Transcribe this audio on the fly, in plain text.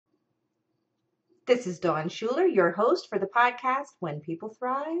This is Dawn Shuler, your host for the podcast, When People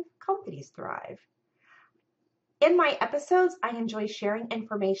Thrive, Companies Thrive. In my episodes, I enjoy sharing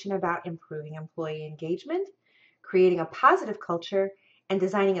information about improving employee engagement, creating a positive culture, and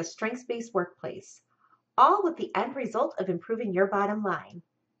designing a strengths-based workplace, all with the end result of improving your bottom line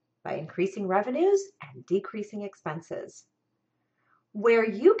by increasing revenues and decreasing expenses. Where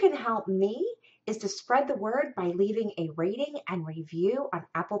you can help me is to spread the word by leaving a rating and review on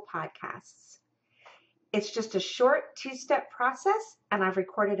Apple Podcasts. It's just a short two-step process, and I've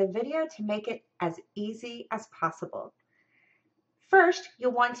recorded a video to make it as easy as possible. First,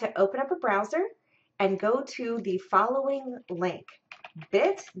 you'll want to open up a browser and go to the following link,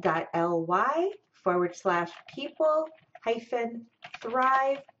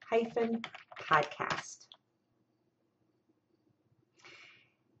 bit.ly/people-thrive-podcast.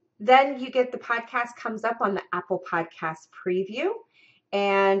 Then you get the podcast comes up on the Apple Podcast preview.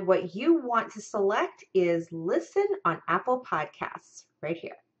 And what you want to select is Listen on Apple Podcasts right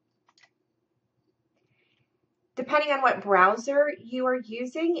here. Depending on what browser you are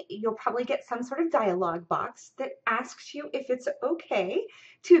using, you'll probably get some sort of dialog box that asks you if it's okay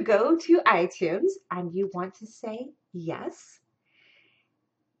to go to iTunes, and you want to say yes.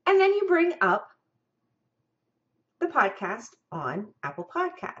 And then you bring up the podcast on Apple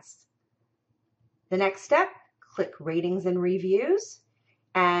Podcasts. The next step, click ratings and reviews.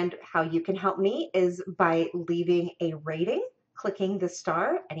 And how you can help me is by leaving a rating, clicking the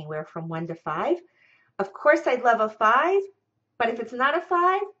star anywhere from 1 to 5. Of course, I'd love a 5, but if it's not a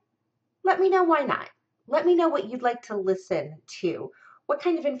 5, let me know why not. Let me know what you'd like to listen to, what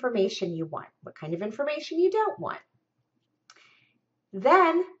kind of information you want, what kind of information you don't want.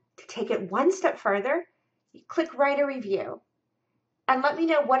 Then, to take it one step further, you click write a review and let me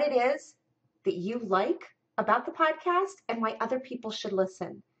know what it is that you like about the podcast and why other people should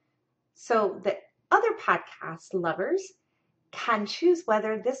listen, so that other podcast lovers can choose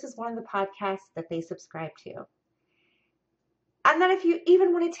whether this is one of the podcasts that they subscribe to. And then if you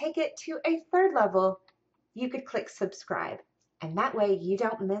even want to take it to a third level, you could click subscribe, and that way you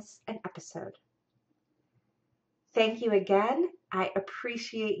don't miss an episode. Thank you again. I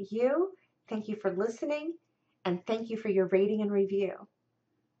appreciate you. Thank you for listening, and thank you for your rating and review.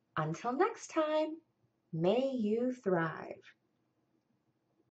 Until next time, may you thrive.